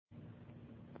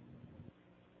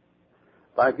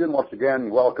Thank you, and once again,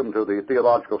 welcome to the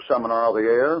Theological Seminar of the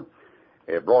Air,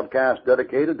 a broadcast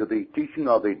dedicated to the teaching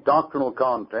of the doctrinal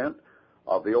content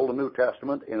of the Old and New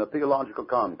Testament in a theological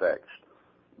context.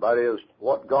 That is,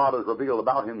 what God has revealed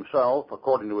about himself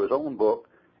according to his own book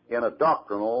in a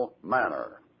doctrinal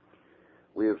manner.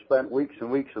 We have spent weeks and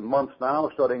weeks and months now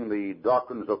studying the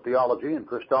doctrines of theology and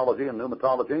Christology and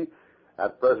pneumatology.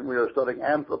 At present, we are studying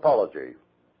anthropology,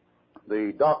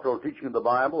 the doctrinal teaching of the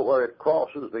Bible where it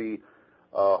crosses the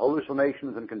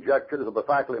hallucinations and conjectures of the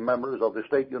faculty members of the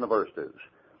state universities.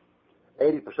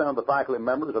 80% of the faculty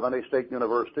members of any state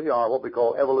university are what we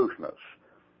call evolutionists.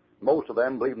 Most of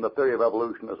them believe in the theory of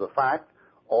evolution as a fact,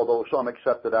 although some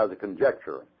accept it as a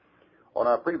conjecture. On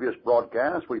our previous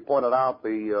broadcast, we pointed out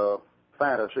the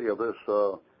fantasy of this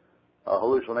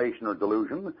hallucination or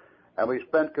delusion, and we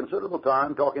spent considerable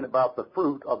time talking about the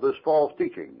fruit of this false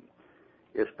teaching,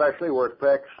 especially where it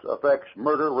affects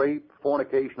murder, rape,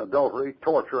 fornication, adultery,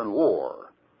 torture, and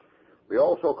war. We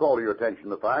also call to your attention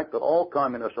the fact that all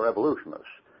communists are evolutionists,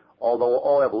 although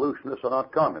all evolutionists are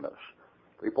not communists.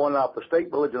 We pointed out the state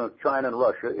religion of China and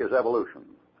Russia is evolution.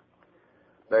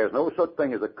 There is no such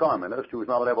thing as a communist who is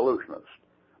not an evolutionist.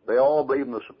 They all believe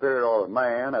in the superiority of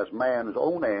man as man's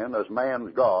own end, as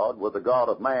man's God, with the God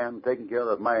of man taking care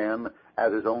of man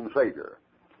as his own Savior.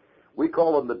 We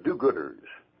call them the do-gooders.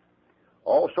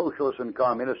 All socialists and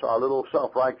communists are little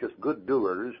self-righteous good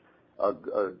doers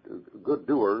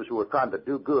who are trying to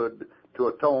do good to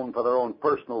atone for their own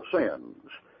personal sins.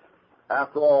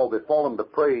 After all, the fallen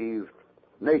depraved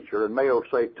nature in Mao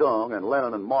Zedong and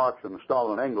Lenin and Marx and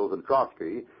Stalin and Engels and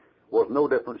Trotsky was no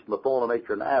different from the fallen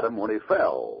nature in Adam when he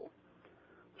fell.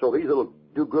 So these little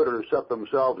do-gooders set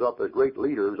themselves up as great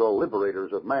leaders or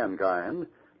liberators of mankind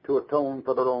to atone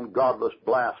for their own godless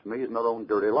blasphemies and their own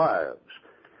dirty lives.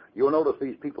 You'll notice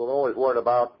these people are always worried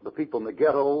about the people in the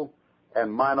ghetto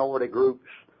and minority groups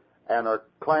and are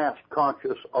class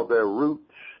conscious of their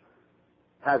roots.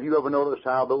 Have you ever noticed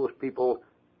how those people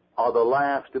are the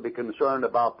last to be concerned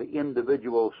about the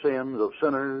individual sins of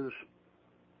sinners?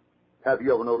 Have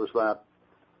you ever noticed that?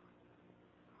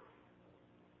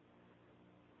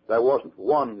 There wasn't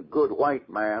one good white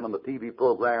man on the TV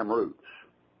program Roots,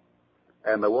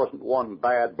 and there wasn't one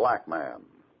bad black man.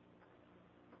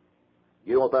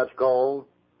 You know what that's called?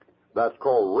 That's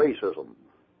called racism.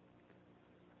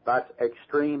 That's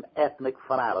extreme ethnic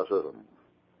fanaticism,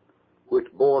 which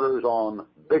borders on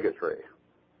bigotry.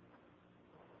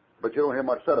 But you don't hear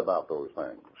much said about those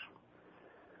things.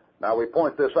 Now, we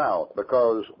point this out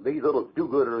because these little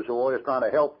do-gooders who are always trying to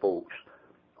help folks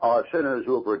are sinners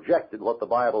who have rejected what the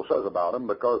Bible says about them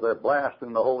because they're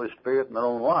blasting the Holy Spirit in their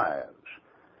own lives.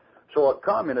 So a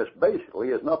communist basically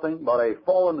is nothing but a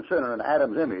fallen sinner in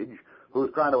Adam's image who's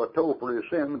trying to atone for his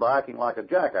sin by acting like a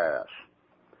jackass.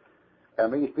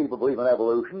 And these people believe in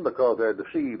evolution because they're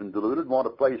deceived and deluded and want to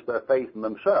place their faith in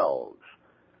themselves.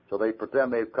 So they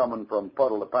pretend they've come from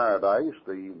puddle to paradise,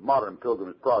 the modern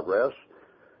Pilgrim's Progress,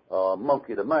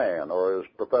 monkey to man, or as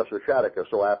Professor Shattuck has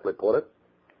so aptly put it,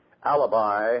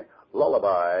 alibi,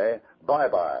 lullaby,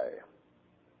 bye-bye.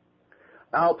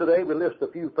 Now today we list a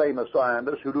few famous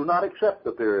scientists who do not accept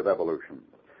the theory of evolution.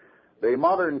 The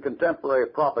modern contemporary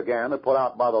propaganda put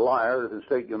out by the liars in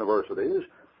state universities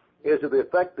is to the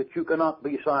effect that you cannot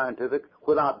be scientific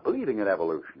without believing in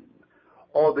evolution,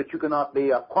 or that you cannot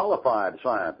be a qualified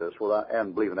scientist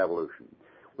and believe in evolution.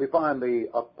 We find the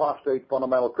apostate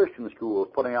fundamental Christian schools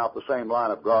putting out the same line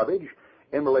of garbage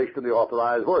in relation to the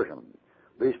authorized version.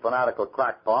 These fanatical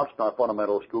crackpots in our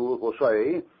fundamental schools will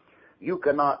say, you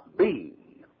cannot be,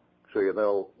 so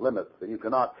they'll limit, you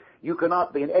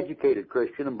cannot be an educated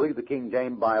Christian and believe the King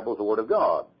James Bible is the Word of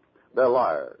God. They're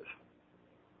liars.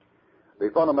 The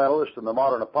fundamentalist in the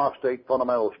modern apostate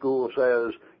fundamental school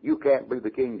says you can't believe the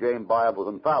King James Bible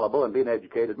is infallible and be an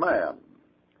educated man.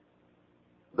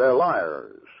 They're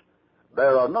liars.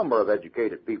 There are a number of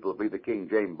educated people who believe the King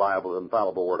James Bible is the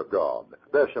infallible Word of God.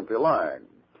 They're simply lying.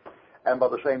 And by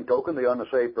the same token, the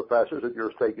unsaved professors at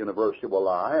your state university will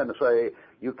lie and say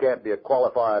you can't be a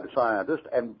qualified scientist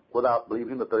and without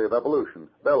believing the theory of evolution.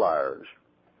 They're liars.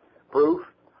 Proof,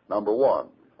 number one.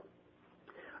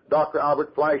 Dr.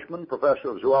 Albert Fleischmann, professor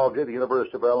of zoology at the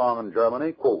University of Erlangen,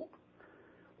 Germany, quote,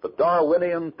 the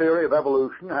Darwinian theory of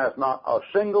evolution has not a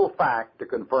single fact to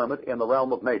confirm it in the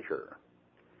realm of nature.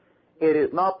 It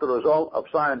is not the result of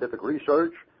scientific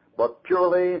research, but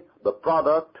purely the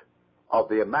product of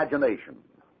the imagination.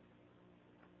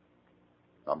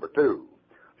 Number two,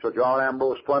 Sir John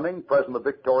Ambrose Fleming, president of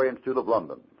the Victoria Institute of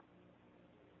London.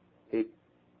 He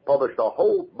published a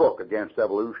whole book against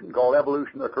evolution called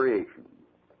Evolution or Creation.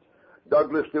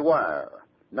 Douglas Dwyer,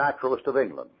 naturalist of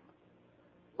England,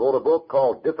 wrote a book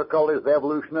called Difficulties of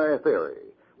Evolutionary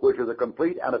Theory, which is a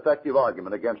complete and effective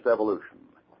argument against evolution.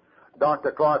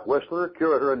 Dr. Clark Whistler,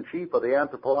 Curator-in-Chief of the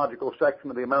Anthropological Section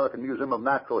of the American Museum of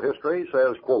Natural History,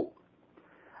 says, quote,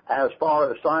 as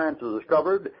far as science has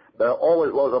discovered, there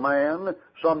always was a man,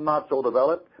 some not so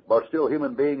developed, but still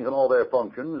human beings in all their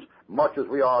functions, much as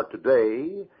we are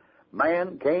today.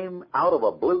 Man came out of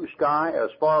a blue sky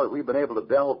as far as we've been able to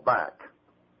delve back.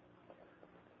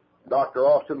 Dr.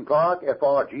 Austin Clark,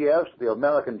 FRGS, the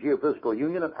American Geophysical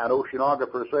Union, and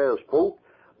oceanographer, says, quote,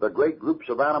 the great groups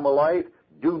of animal life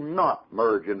do not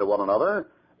merge into one another.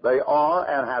 They are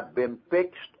and have been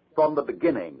fixed from the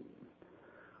beginning.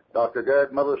 Dr.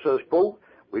 Garrett Miller says, quote,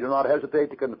 we do not hesitate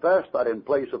to confess that in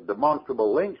place of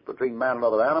demonstrable links between man and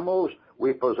other animals,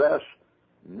 we possess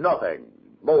nothing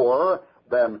more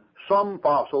than some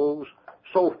fossils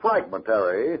so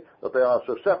fragmentary that they are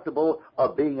susceptible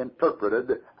of being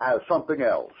interpreted as something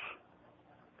else.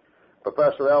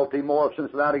 Professor L.T. Moore of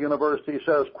Cincinnati University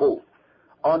says, quote,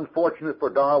 unfortunate for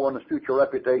Darwin's future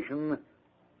reputation,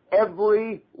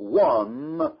 every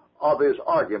one of his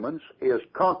arguments is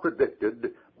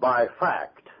contradicted by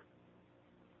fact.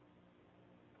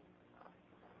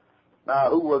 Now,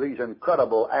 who were these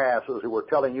incredible asses who were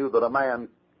telling you that a man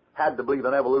had to believe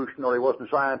in evolution or he wasn't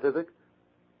scientific?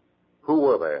 Who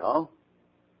were they, huh?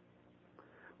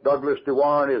 Douglas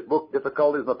Dewar, in his book,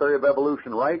 Difficulties in the Theory of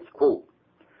Evolution, writes, quote,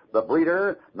 the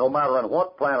breeder, no matter on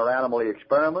what plant or animal he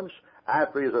experiments,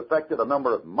 after he has effected a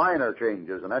number of minor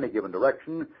changes in any given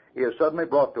direction, he is suddenly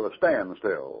brought to a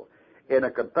standstill. In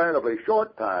a comparatively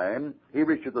short time, he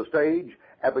reaches the stage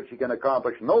at which he can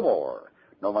accomplish no more.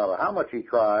 No matter how much he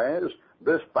tries,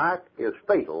 this fact is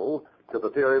fatal to the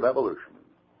theory of evolution.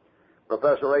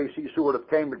 Professor A.C. Seward of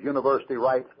Cambridge University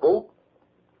writes, quote,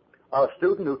 a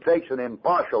student who takes an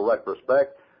impartial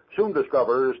retrospect soon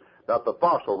discovers that the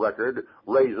fossil record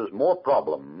raises more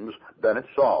problems than it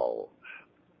solves.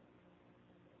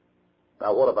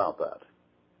 Now, what about that?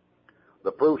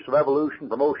 The proofs of evolution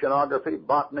from oceanography,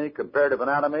 botany, comparative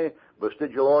anatomy,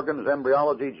 vestigial organs,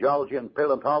 embryology, geology, and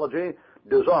paleontology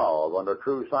dissolve under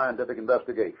true scientific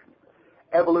investigation.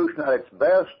 Evolution at its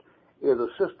best is a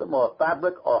system or a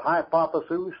fabric or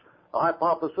hypothesis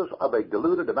of a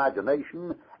deluded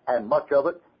imagination, and much of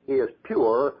it is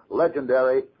pure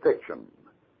legendary fiction.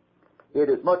 It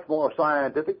is much more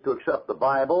scientific to accept the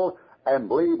Bible and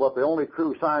believe what the only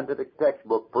true scientific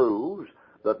textbook proves,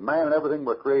 that man and everything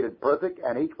were created perfect,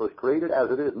 and each was created as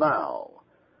it is now.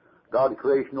 God's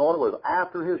creation order was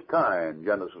after his kind,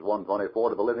 Genesis 1:24,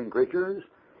 to the living creatures.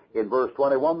 In verse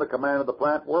 21, the command of the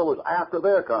plant world was after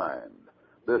their kind.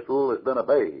 This rule has been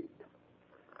obeyed.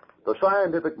 The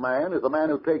scientific man is the man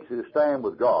who takes his stand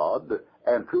with God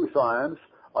and true science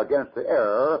against the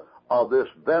error of this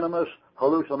venomous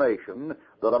hallucination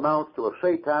that amounts to a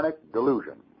satanic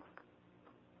delusion.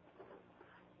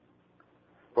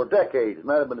 For decades,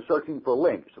 men have been searching for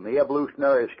links in the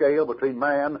evolutionary scale between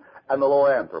man and the lower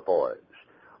anthropoids.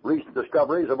 Recent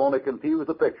discoveries have only confused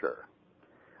the picture.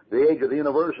 The age of the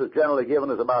universe is generally given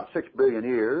as about 6 billion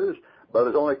years, but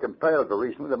is only comparatively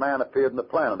recently the man appeared on the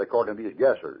planet, according to these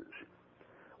guessers.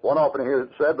 One often hears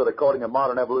it said that according to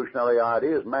modern evolutionary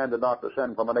ideas, man did not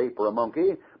descend from an ape or a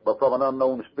monkey, but from an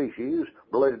unknown species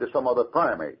related to some other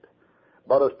primate.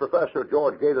 But as Professor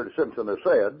George Gaylord Simpson has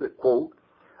said, quote,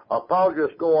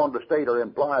 apologists go on to state or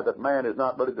imply that man is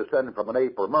not really descended from an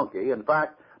ape or monkey. In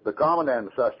fact, the common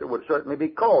ancestor would certainly be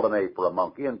called an ape or a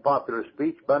monkey in popular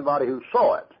speech by anybody who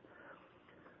saw it.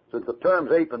 Since the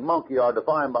terms ape and monkey are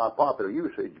defined by popular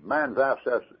usage, man's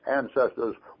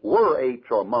ancestors were apes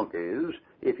or monkeys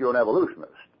if you're an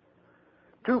evolutionist.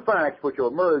 Two facts which have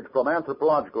emerged from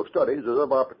anthropological studies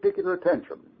deserve our particular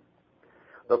attention.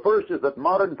 The first is that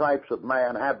modern types of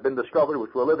man have been discovered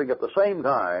which were living at the same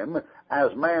time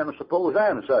as man's supposed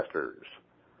ancestors.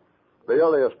 The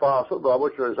earliest fossils, of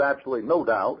which there is absolutely no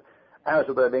doubt, as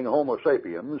to their being Homo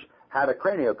sapiens, had a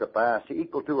cranial capacity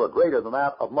equal to or greater than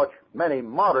that of many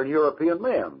modern European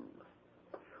men.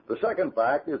 The second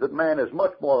fact is that man is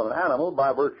much more than an animal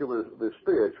by virtue of his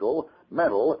spiritual,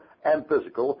 mental, and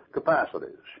physical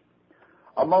capacities.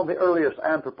 Among the earliest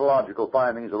anthropological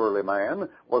findings of early man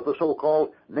was the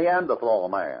so-called Neanderthal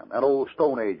man, an old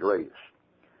Stone Age race.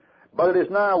 But it is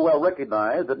now well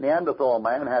recognized that Neanderthal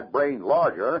man had brains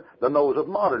larger than those of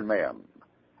modern men,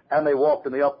 and they walked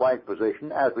in the upright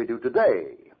position as we do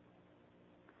today.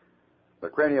 The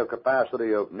cranial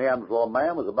capacity of Neanderthal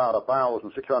man was about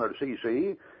 1,600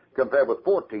 cc, compared with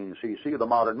 14 cc of the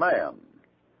modern man.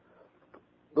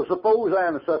 The supposed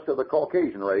ancestor of the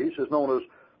Caucasian race is known as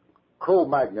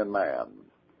Cro-Magnon man.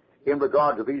 In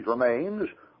regard to these remains,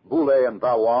 Boulay and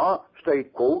Valois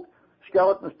state, quote,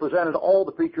 skeletons presented all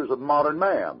the features of modern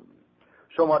man,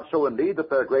 so much so indeed that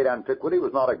their great antiquity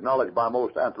was not acknowledged by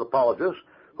most anthropologists,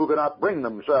 who could not bring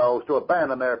themselves to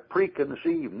abandon their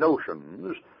preconceived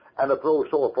notions and to throw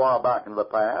so far back into the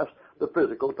past the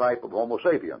physical type of Homo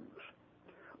sapiens.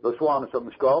 The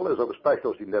Swanscombe skull is of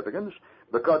special significance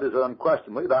because it is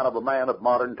unquestionably that of a man of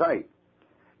modern type.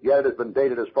 Yet it has been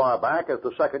dated as far back as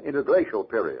the second interglacial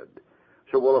period.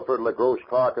 Sir Wilfrid LaGrosse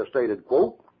Clark has stated,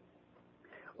 quote,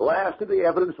 "Last of the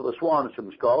evidence of the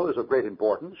Swanscombe skull is of great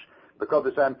importance because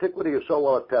its antiquity is so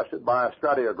well attested by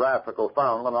stratigraphical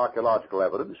found and archaeological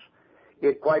evidence.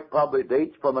 It quite probably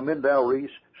dates from the Mindel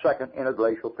Reef's second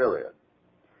interglacial period."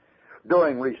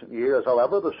 During recent years,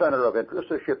 however, the center of interest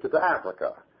has shifted to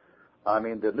Africa. I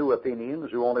mean, the new Athenians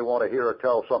who only want to hear or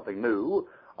tell something new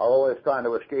are always trying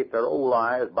to escape their old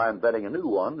lies by inventing a new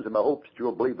ones in the hopes that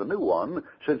you'll believe the new one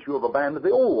since you have abandoned the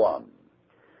old one.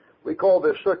 We call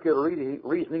this circular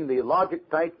reasoning the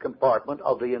logic-tight compartment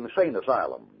of the insane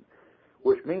asylum,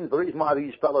 which means the reason why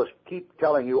these fellows keep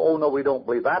telling you, oh, no, we don't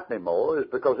believe that anymore, is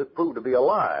because it proved to be a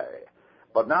lie.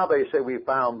 But now they say we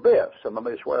found this, and then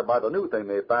they swear by the new thing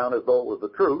they found as though it was the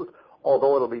truth,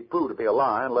 although it'll be proved to be a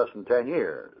lie in less than 10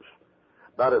 years.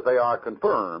 That is, they are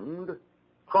confirmed,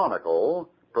 chronicle,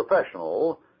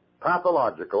 professional,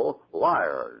 pathological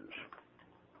liars.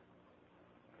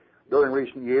 During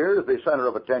recent years, the center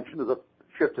of attention has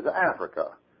shifted to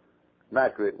Africa.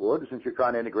 Naturally it would, since you're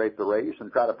trying to integrate the race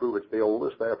and try to prove it's the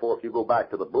oldest. Therefore, if you go back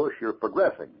to the bush, you're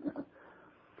progressing.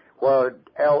 Where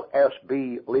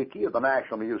L.S.B. Leakey of the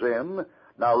National Museum,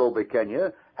 Nairobi,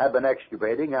 Kenya, had been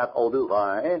excavating at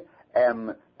Olduvai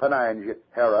and Penang,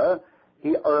 Hera,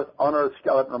 he unearthed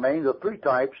skeleton remains of three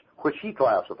types which he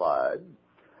classified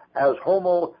as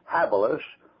Homo habilis,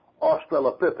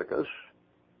 Australopithecus,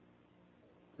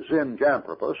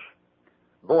 Zinjanthropus,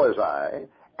 Boisei,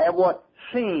 and what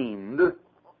seemed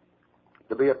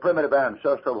to be a primitive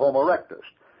ancestor of Homo erectus.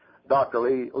 Dr.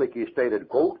 Leakey stated,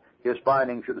 quote, "His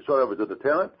findings should serve as a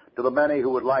deterrent to the many who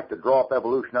would like to drop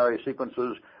evolutionary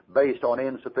sequences based on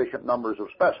insufficient numbers of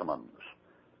specimens.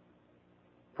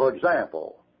 For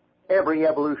example, every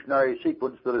evolutionary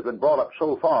sequence that has been brought up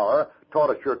so far, taught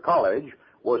at your college,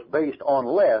 was based on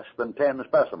less than 10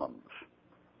 specimens."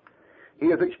 He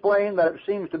has explained that it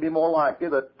seems to be more likely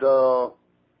that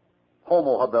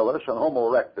Homo habilis and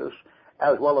Homo erectus,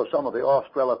 as well as some of the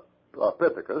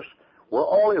Australopithecus, were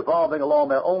all evolving along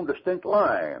their own distinct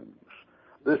lines.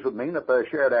 This would mean that their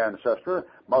shared ancestor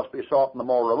must be sought in the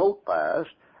more remote past,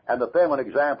 and that then when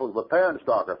examples of the parent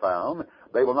stock are found,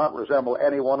 they will not resemble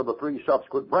any one of the three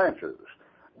subsequent branches.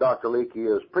 Dr. Leakey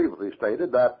has previously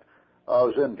stated that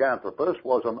Zinjanthropus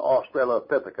was an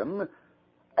Australopithecus,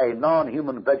 a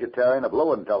non-human vegetarian of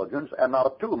low intelligence, and not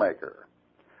a toolmaker.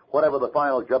 Whatever the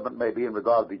final judgment may be in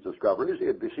regard to these discoveries,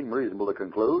 it would seem reasonable to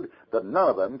conclude that none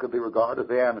of them could be regarded as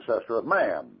the ancestor of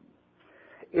man.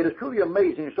 It is truly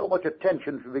amazing so much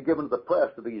attention should be given to the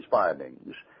press to these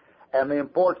findings, and the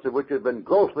importance of which has been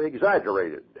grossly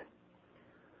exaggerated.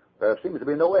 There seems to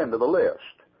be no end to the list.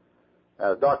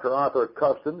 As Dr. Arthur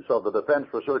Custance of the Defense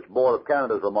Research Board of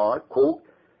Canada's remarked, quote,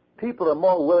 "People are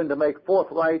more willing to make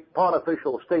forthright,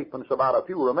 artificial statements about a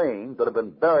few remains that have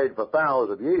been buried for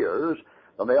thousands of years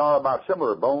than they are about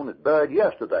similar bones buried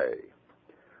yesterday.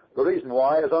 The reason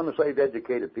why is unsaved,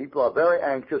 educated people are very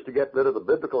anxious to get rid of the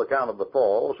biblical account of the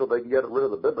fall so they can get rid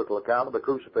of the biblical account of the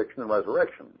crucifixion and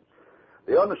resurrection.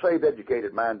 The unsaved,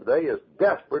 educated man today is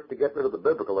desperate to get rid of the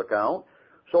biblical account,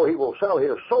 so he will sell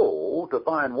his soul to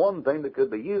find one thing that could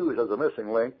be used as a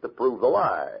missing link to prove the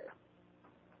lie."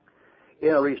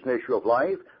 In a recent issue of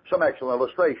Life, some excellent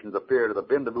illustrations appeared of the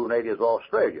Bindaboo natives of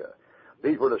Australia.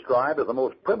 These were described as the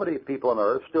most primitive people on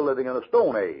Earth still living in the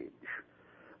Stone Age.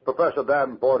 Professor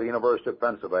Davenport of the University of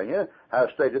Pennsylvania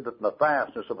has stated that in the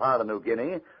fastness of Papua New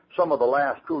Guinea, some of the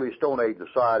last truly Stone Age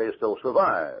societies still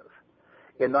survive.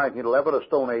 In 1911, a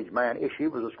Stone Age man, Ishi,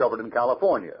 was discovered in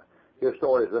California. His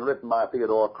story has been written by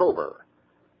Theodore Kroeber.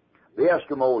 The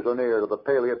Eskimos are near to the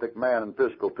Paleolithic man and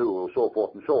physical tools, so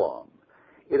forth and so on.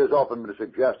 It has often been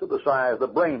suggested the size of the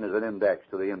brain is an index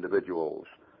to the individual's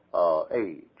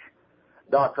age.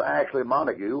 Dr. Ashley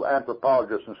Montague,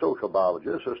 anthropologist and social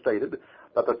biologist, has stated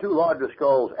that the two largest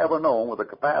skulls ever known with a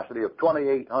capacity of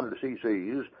 2,800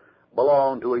 cc's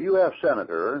belong to a U.S.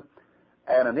 senator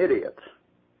and an idiot.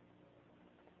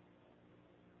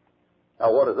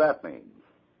 Now, what does that mean?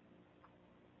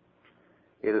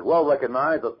 It is well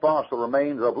recognized that fossil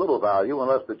remains are of little value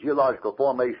unless the geological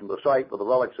formation of the site where the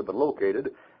relics have been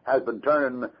located has been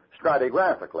turned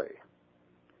stratigraphically.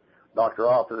 Dr.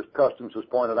 Arthur Custance has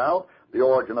pointed out the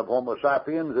origin of Homo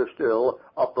sapiens is still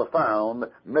a profound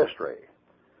mystery.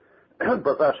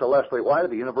 Professor Leslie White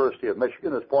of the University of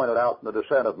Michigan has pointed out in The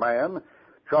Descent of Man,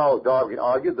 Charles Darwin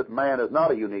argued that man is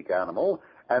not a unique animal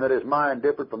and that his mind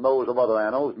differed from those of other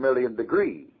animals merely in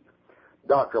degree.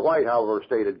 Dr. White, however,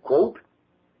 stated, quote,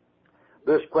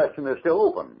 "This question is still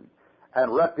open,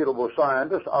 and reputable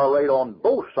scientists are right on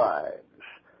both sides.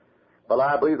 But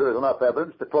I believe there is enough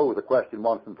evidence to close the question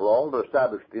once and for all to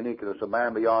establish the uniqueness of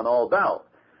man beyond all doubt,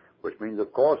 which means,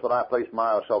 of course, that I place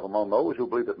myself among those who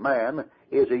believe that man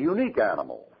is a unique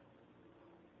animal."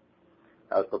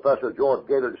 As Professor George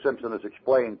Gaylord Simpson has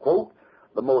explained, quote,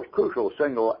 "The most crucial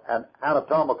single and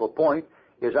anatomical point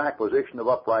is acquisition of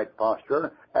upright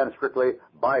posture and strictly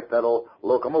bipedal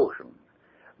locomotion.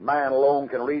 Man alone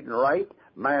can read and write,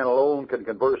 man alone can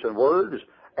converse in words,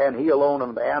 and he alone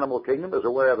in the animal kingdom is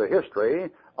aware of the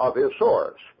history of his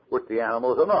source, which the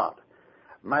animals are not.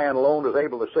 Man alone is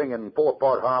able to sing in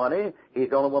four-part harmony. He's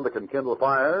the only one that can kindle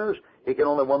fires. He can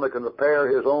only one that can repair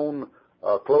his own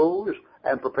clothes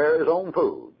and prepare his own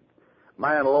food.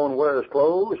 Man alone wears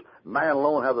clothes. Man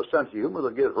alone has a sense of humor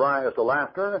that gives rise to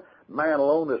laughter. Man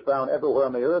alone is found everywhere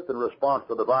on the earth in response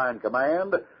to divine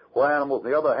command, where animals,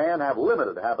 on the other hand, have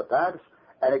limited habitats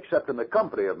and, except in the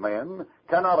company of men,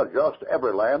 cannot adjust to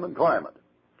every land and climate.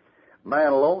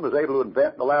 Man alone is able to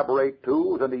invent and elaborate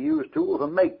tools and to use tools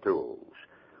and make tools.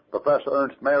 Professor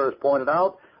Ernst Mayr has pointed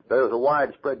out there is a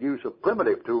widespread use of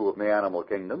primitive tools in the animal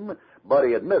kingdom, but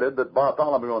he admitted that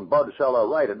Bartholomew and Bud Sell are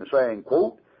right in saying,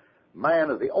 quote,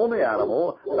 "Man is the only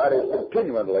animal that is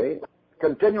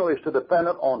continuously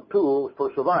dependent on tools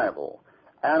for survival.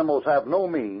 Animals have no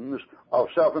means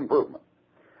of self-improvement.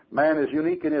 Man is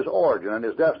unique in his origin and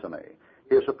his destiny.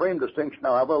 His supreme distinction,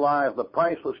 however, lies in the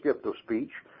priceless gift of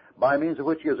speech, by means of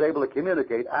which he is able to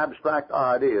communicate abstract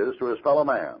ideas to his fellow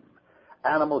man.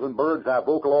 Animals and birds have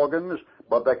vocal organs,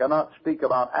 but they cannot speak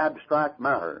about abstract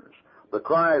matters. The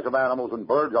cries of animals and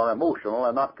birds are emotional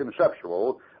and not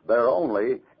conceptual. They are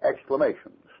only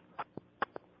exclamations."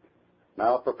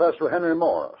 Now, Professor Henry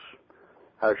Morris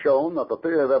has shown that the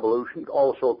theory of evolution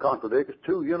also contradicts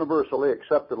two universally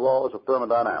accepted laws of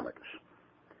thermodynamics.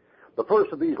 The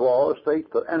first of these laws states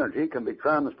that energy can be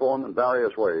transformed in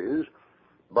various ways,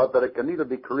 but that it can neither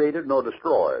be created nor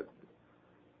destroyed.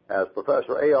 As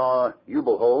Professor A.R.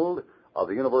 Ubelhold of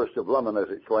the University of London has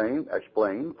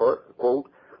explained, quote,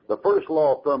 "The first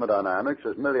law of thermodynamics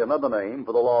is merely another name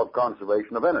for the law of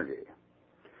conservation of energy."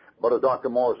 But as Dr.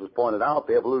 Morris has pointed out,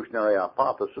 the evolutionary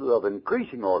hypothesis of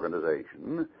increasing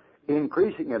organization,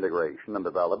 increasing integration and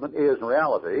development is in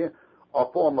reality a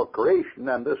form of creation,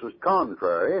 and this is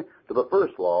contrary to the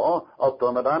first law of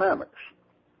thermodynamics.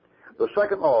 The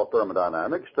second law of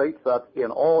thermodynamics states that in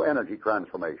all energy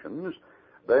transformations,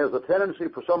 there is a tendency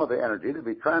for some of the energy to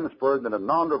be transferred into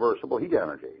non-reversible heat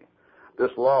energy.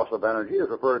 This loss of energy is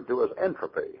referred to as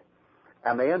entropy,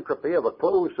 and the entropy of a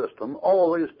closed system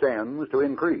always tends to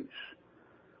increase.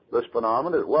 This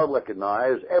phenomenon is well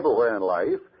recognized everywhere in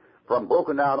life, from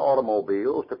broken-down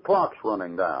automobiles to clocks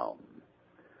running down.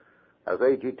 As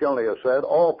A.G. Tilney has said,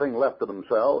 all things left to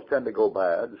themselves tend to go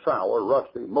bad, sour,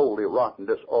 rusty, moldy, rotten,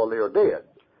 disorderly, or dead.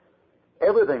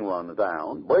 Everything runs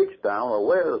down, breaks down, or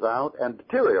wears out, and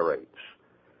deteriorates.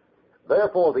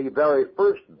 Therefore, the very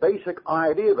first basic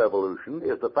idea of evolution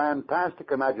is the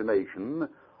fantastic imagination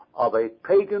of a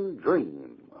pagan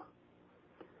dream.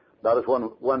 That is,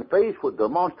 when faced with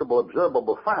demonstrable,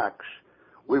 observable facts,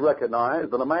 we recognize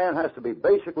that a man has to be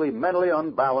basically mentally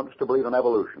unbalanced to believe in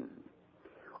evolution.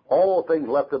 All things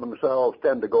left to themselves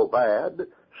tend to go bad,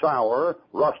 sour,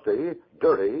 rusty,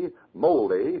 dirty,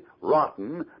 moldy,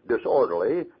 rotten,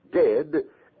 disorderly, dead.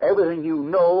 Everything you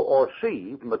know or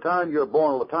see from the time you're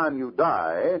born to the time you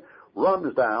die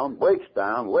runs down, breaks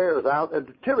down, wears out, and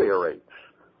deteriorates.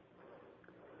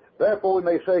 Therefore, we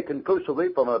may say conclusively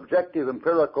from an objective,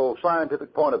 empirical,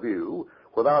 scientific point of view,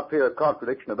 without fear of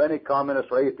contradiction of any communist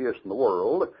or atheist in the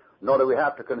world, nor do we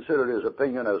have to consider his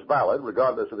opinion as valid,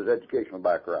 regardless of his educational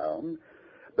background,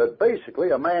 that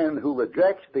basically a man who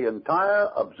rejects the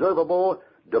entire observable,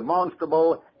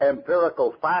 demonstrable,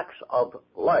 empirical facts of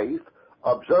life,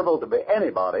 observable to be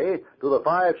anybody, to the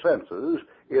five senses,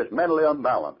 is mentally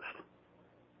unbalanced.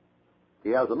 He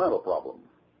has a mental problem.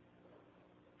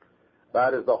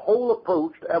 That is, the whole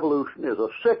approach to evolution is a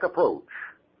sick approach,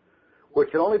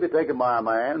 which can only be taken by a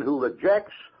man who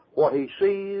rejects what he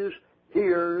sees,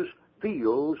 hears,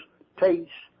 feels,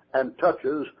 tastes, and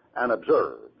touches, and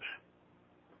observes.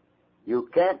 You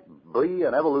can't be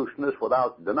an evolutionist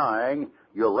without denying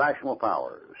your rational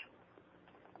powers.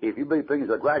 If you believe things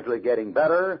are gradually getting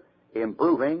better,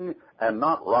 improving, and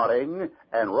not rotting,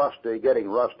 and rusty, getting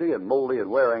rusty, and moldy, and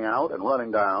wearing out, and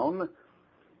running down,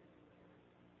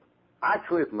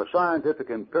 Actually, from a scientific,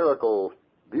 empirical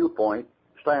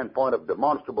standpoint of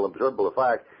demonstrable, observable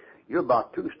fact, you're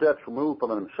about 2 steps removed from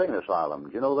an insane asylum.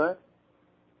 Do you know that?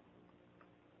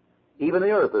 Even the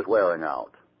earth is wearing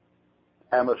out,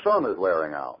 and the sun is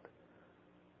wearing out.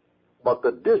 But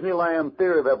the Disneyland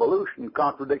theory of evolution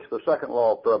contradicts the second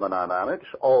law of thermodynamics.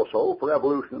 Also, for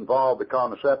evolution involved the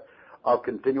concept of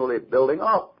continually building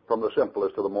up from the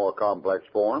simplest to the more complex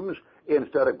forms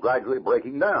instead of gradually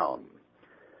breaking down.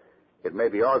 It may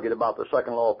be argued about the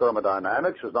second law of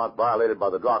thermodynamics is not violated by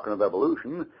the doctrine of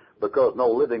evolution because no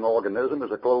living organism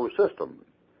is a closed system.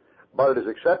 But it is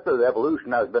accepted that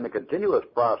evolution has been a continuous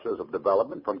process of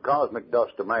development from cosmic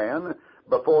dust to man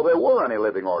before there were any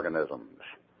living organisms.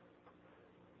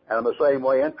 And in the same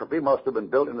way, entropy must have been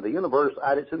built into the universe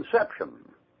at its inception.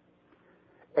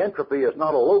 Entropy is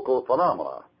not a local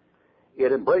phenomena.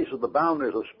 It embraces the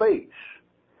boundaries of space.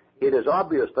 It is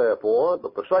obvious, therefore,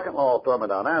 that the second law of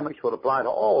thermodynamics would apply to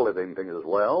all living things as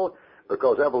well,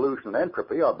 because evolution and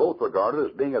entropy are both regarded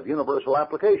as being of universal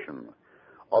application.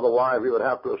 Otherwise, we would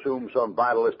have to assume some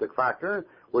vitalistic factor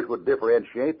which would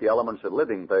differentiate the elements in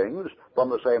living things from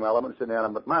the same elements in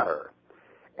inanimate matter.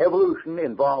 Evolution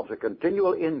involves a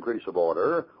continual increase of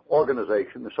order,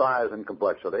 organization, size, and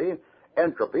complexity.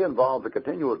 Entropy involves a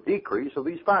continual decrease of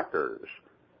these factors.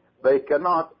 They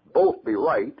cannot both be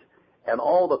right, and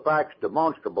all the facts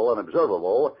demonstrable and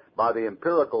observable by the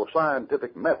empirical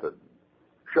scientific method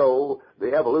show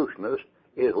the evolutionist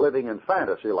is living in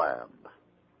fantasy land.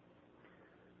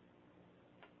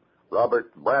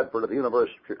 Robert Bradford of the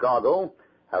University of Chicago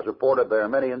has reported there are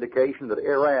many indications that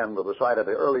Iran was the site of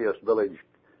the earliest village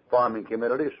farming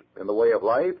communities in the way of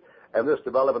life, and this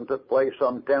development took place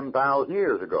some 10,000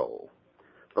 years ago.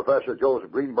 Professor Joseph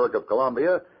Greenberg of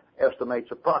Columbia estimates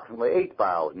approximately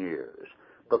 8,000 years.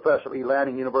 Professor E.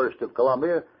 Lanning, University of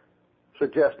Columbia,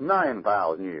 suggests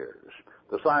 9,000 years.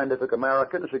 The Scientific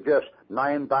American suggests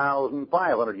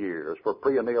 9,500 years for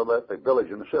pre-Neolithic village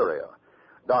in Syria.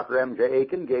 Dr. M.J.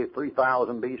 Aiken gave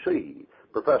 3,000 B.C.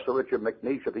 Professor Richard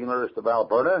McNeish of the University of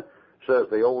Alberta says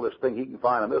the oldest thing he can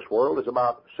find in this world is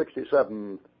about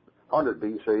 6,700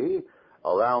 B.C.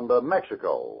 around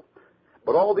Mexico.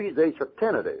 But all these dates are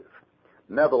tentative.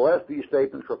 Nevertheless, these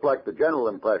statements reflect the general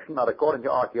impression that according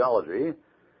to archaeology,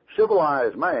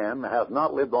 civilized man has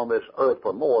not lived on this earth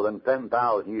for more than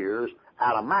 10,000 years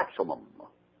at a maximum.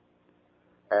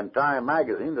 And Time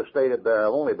magazine has stated there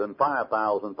have only been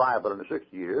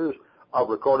 5,560 years of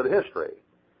recorded history.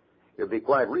 It would be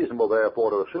quite reasonable,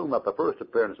 therefore, to assume that the first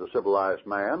appearance of civilized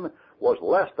man was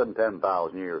less than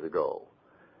 10,000 years ago.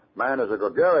 Man is a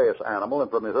gregarious animal,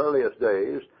 and from his earliest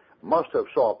days must have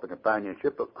sought the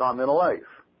companionship of communal life.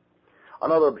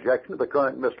 Another objection to the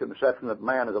current misconception that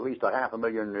man is at least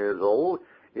 500,000 years old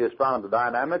is found in the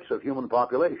dynamics of human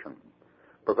population.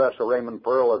 Professor Raymond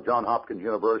Pearl of Johns Hopkins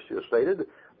University has stated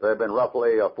there have been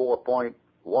roughly a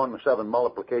 4.17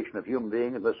 multiplication of human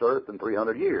beings on this earth in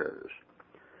 300 years.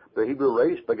 The Hebrew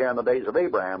race began the days of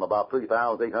Abraham about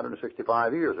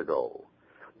 3,865 years ago.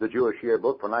 The Jewish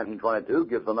yearbook for 1922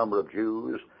 gives the number of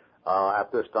Jews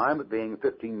at this time as being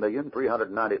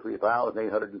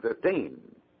 15,393,815.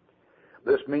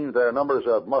 This means their numbers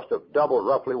must have doubled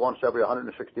roughly once every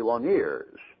 161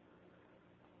 years.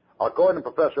 According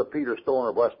to Professor Peter Stoner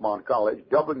of Westmont College,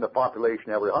 doubling the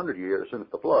population every 100 years since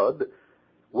the flood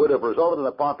would have resulted in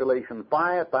a population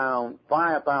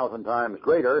 5,000 times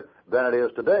greater than it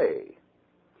is today.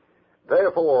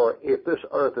 Therefore, if this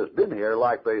earth has been here,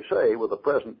 like they say, with the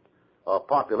present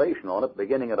population on it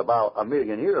beginning at about 1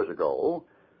 million years ago,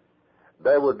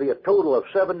 there would be a total of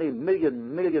 70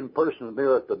 million persons on the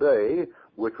earth today,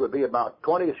 which would be about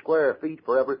 20 square feet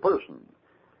for every person.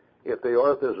 If the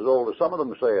earth is as old as some of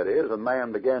them say it is, and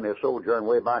man began his sojourn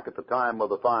way back at the time of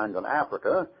the finds in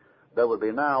Africa, there would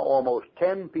be now almost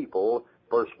 10 people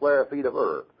per square feet of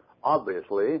earth.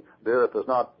 Obviously, the earth has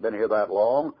not been here that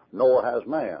long, nor has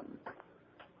man.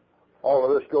 All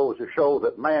of this goes to show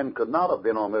that man could not have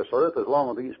been on this earth as long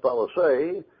as these fellows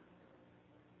say,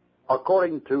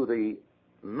 according to the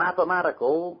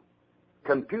mathematical,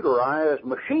 computerized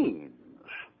machines.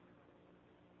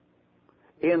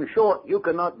 In short, you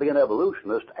cannot be an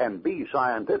evolutionist and be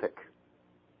scientific.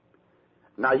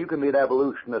 Now, you can be an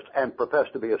evolutionist and profess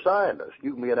to be a scientist.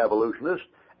 You can be an evolutionist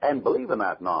and believe in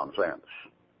that nonsense.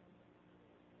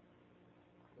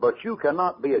 But you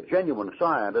cannot be a genuine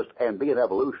scientist and be an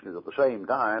evolutionist at the same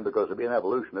time, because to be an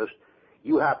evolutionist,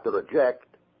 you have to reject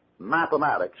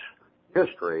mathematics,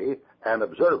 history, and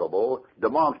observable,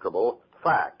 demonstrable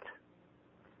fact.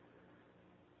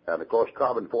 And, of course,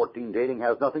 carbon-14 dating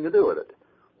has nothing to do with it.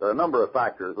 There are a number of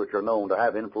factors which are known to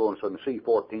have influence on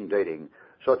C14 dating.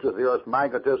 such as the Earth's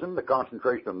magnetism, the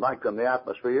concentration of nitrogen in the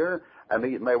atmosphere, and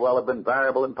these may well have been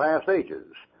variable in past ages.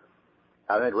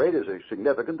 At any rate, it is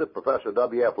significant that Professor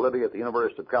W.F. Libby at the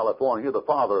University of California, the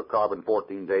father of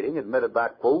carbon-14 dating, admitted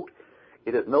that, quote,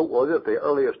 "It is noteworthy that the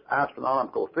earliest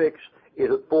astronomical fix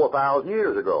is at 4,000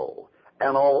 years ago,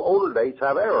 and all older dates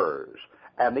have errors,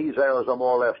 and these errors are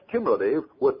more or less cumulative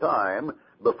with time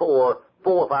before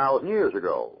 4,000 years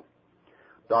ago."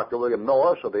 Dr. William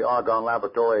Norris of the Argonne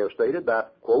Laboratory has stated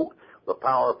that, quote, "The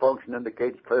power function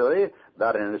indicates clearly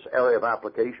that in its area of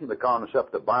application, the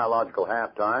concept of biological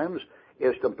half-times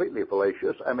is completely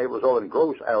fallacious and may result in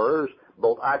gross errors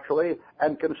both actually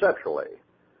and conceptually."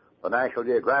 The National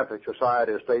Geographic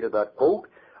Society has stated that, quote,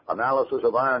 "Analysis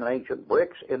of iron and ancient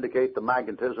bricks indicate the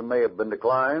magnetism may have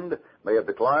declined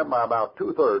by about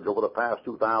 2/3 over the past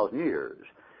 2,000 years.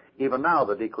 Even now,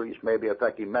 the decrease may be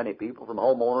affecting many people, from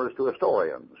homeowners to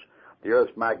historians. The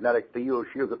Earth's magnetic field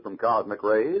shields it from cosmic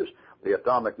rays, the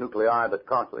atomic nuclei that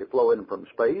constantly flow in from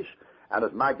space, and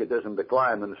as magnetism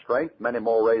declines in strength, many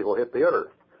more rays will hit the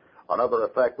Earth. Another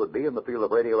effect would be in the field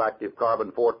of radioactive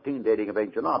carbon-14 dating of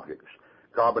ancient objects.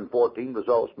 Carbon-14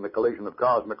 results from the collision of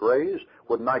cosmic rays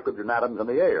with nitrogen atoms in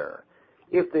the air.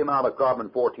 If the amount of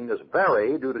carbon-14 is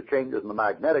varied due to changes in the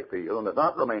magnetic field and does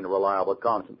not remain a reliable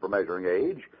constant for measuring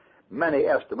age, many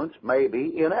estimates may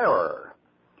be in error."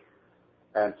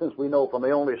 And since we know from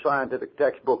the only scientific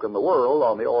textbook in the world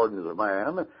on the origins of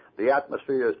man, the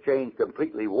atmosphere has changed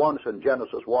completely once in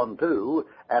Genesis 1:2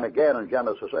 and again in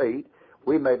Genesis 8,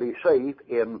 we may be safe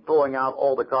in throwing out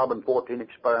all the carbon-14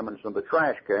 experiments in the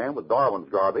trash can with Darwin's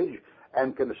garbage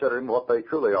and considering what they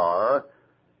truly are,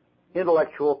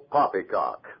 intellectual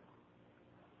poppycock.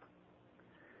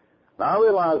 Now, I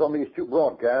realize on these two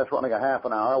broadcasts running a half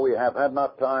an hour, we have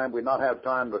not had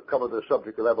time to cover the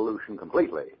subject of evolution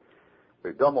completely.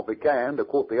 We've done what we can to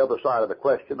quote the other side of the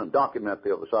question and document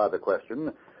the other side of the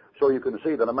question, so you can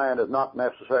see that a man is not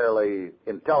necessarily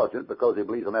intelligent because he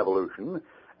believes in evolution,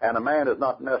 and a man is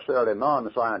not necessarily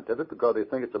non-scientific because he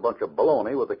thinks it's a bunch of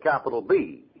baloney with a capital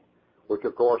B, which,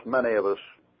 of course, many of us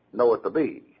know it to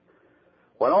be.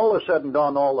 When all is said and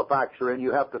done, all the facts are in,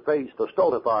 you have to face the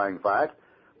stultifying fact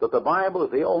that the Bible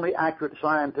is the only accurate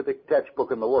scientific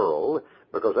textbook in the world,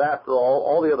 because, after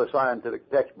all the other scientific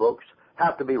textbooks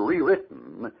have to be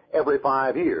rewritten every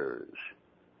 5 years.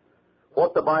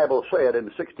 What the Bible said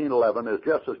in 1611 is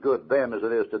just as good then as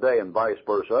it is today, and vice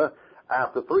versa,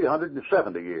 after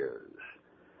 370 years.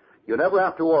 You never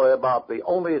have to worry about the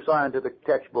only scientific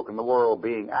textbook in the world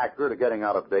being accurate or getting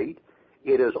out of date.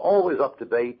 It is always up to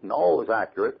date and always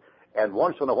accurate, and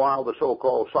once in a while the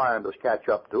so-called scientists catch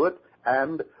up to it,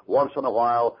 and once in a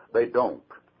while they don't.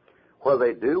 Where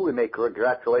they do, we may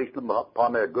congratulate them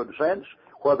upon their good sense.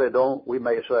 Where they don't, we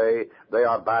may say they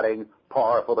are batting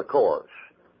par for the course.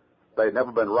 They've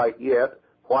never been right yet.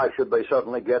 Why should they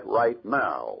suddenly get right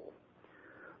now?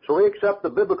 So we accept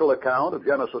the biblical account of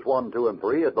Genesis 1, 2, and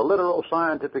 3 as the literal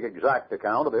scientific exact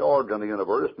account of the origin of the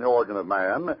universe and the origin of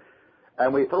man,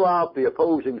 and we throw out the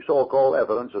opposing so-called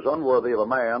evidence as unworthy of a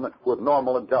man with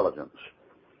normal intelligence.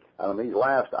 And in these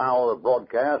last hour of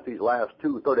broadcast, these last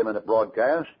 2 30-minute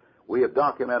broadcasts, we have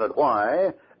documented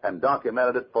why, and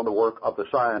documented it from the work of the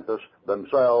scientists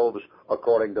themselves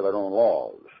according to their own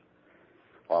laws.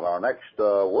 On our next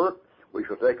work, we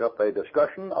shall take up a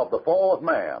discussion of the fall of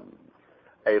man,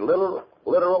 a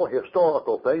literal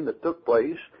historical thing that took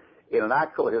place in an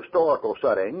actual historical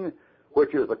setting,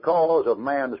 which is the cause of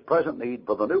man's present need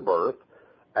for the new birth,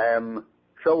 and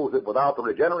shows that without the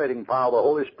regenerating power of the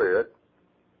Holy Spirit,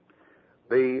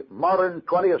 the modern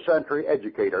 20th century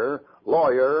educator,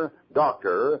 lawyer,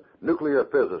 doctor, nuclear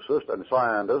physicist, and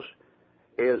scientist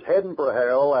is heading for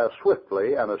hell as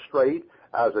swiftly and as straight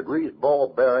as a greased ball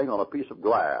bearing on a piece of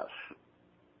glass.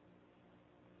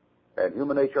 And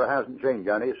human nature hasn't changed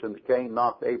any since Cain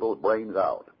knocked Abel's brains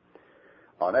out.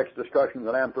 Our next discussion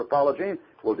in anthropology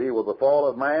will deal with the fall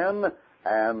of man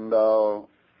and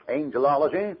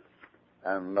angelology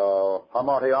and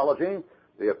hamartiology,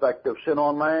 the effect of sin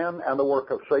on man, and the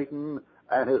work of Satan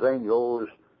and his angels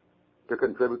to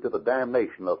contribute to the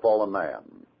damnation of fallen man.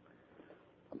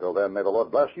 Until then, may the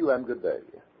Lord bless you and good day.